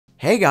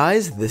Hey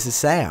guys, this is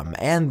Sam,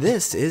 and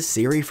this is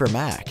Siri for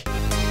Mac.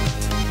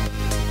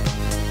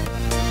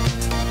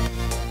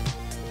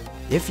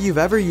 If you've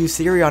ever used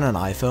Siri on an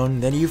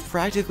iPhone, then you've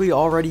practically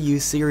already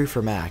used Siri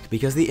for Mac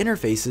because the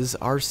interfaces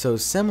are so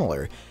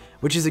similar,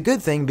 which is a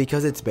good thing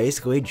because it's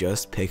basically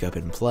just pick up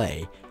and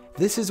play.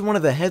 This is one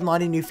of the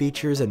headlining new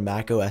features in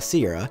macOS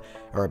Sierra,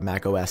 or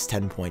macOS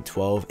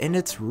 10.12, and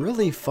it's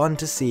really fun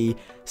to see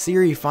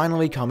Siri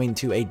finally coming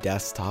to a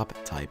desktop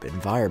type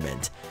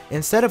environment.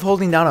 Instead of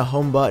holding down a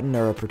home button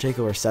or a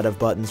particular set of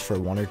buttons for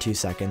 1 or 2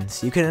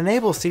 seconds, you can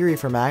enable Siri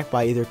for Mac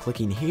by either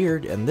clicking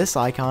here and this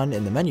icon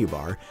in the menu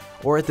bar,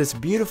 or at this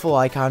beautiful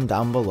icon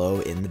down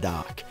below in the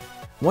dock.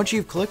 Once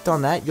you've clicked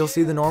on that, you'll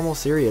see the normal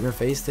Siri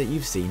interface that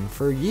you've seen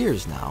for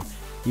years now.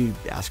 You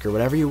ask her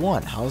whatever you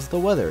want. How's the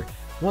weather?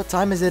 What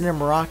time is it in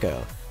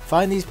Morocco?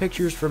 Find these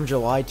pictures from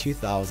July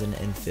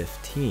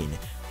 2015.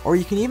 Or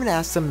you can even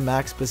ask some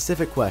Mac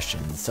specific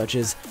questions such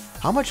as,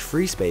 how much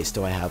free space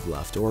do I have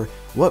left? Or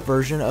what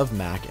version of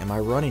Mac am I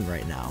running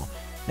right now?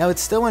 Now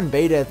it's still in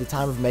beta at the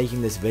time of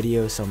making this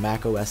video, so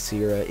macOS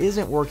Sierra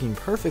isn't working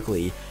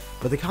perfectly,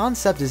 but the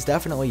concept is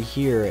definitely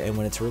here, and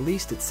when it's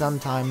released at some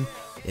time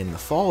in the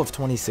fall of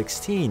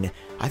 2016,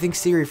 I think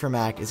Siri for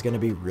Mac is going to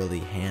be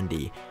really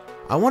handy.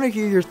 I want to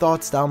hear your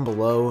thoughts down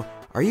below.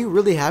 Are you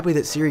really happy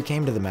that Siri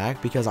came to the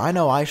Mac? Because I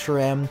know I sure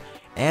am,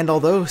 and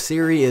although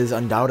Siri is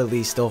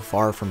undoubtedly still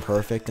far from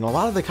perfect, and a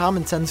lot of the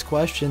common sense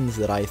questions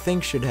that I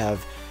think should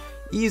have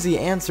easy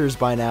answers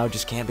by now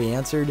just can't be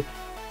answered,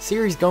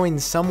 Siri's going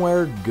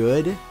somewhere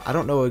good. I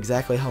don't know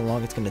exactly how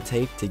long it's going to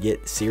take to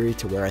get Siri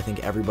to where I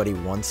think everybody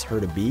wants her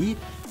to be,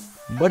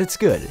 but it's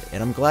good,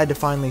 and I'm glad to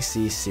finally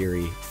see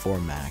Siri for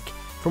Mac.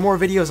 For more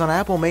videos on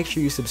Apple, make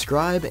sure you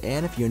subscribe,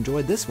 and if you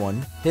enjoyed this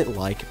one, hit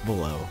like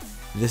below.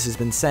 This has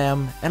been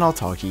Sam, and I'll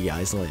talk to you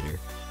guys later.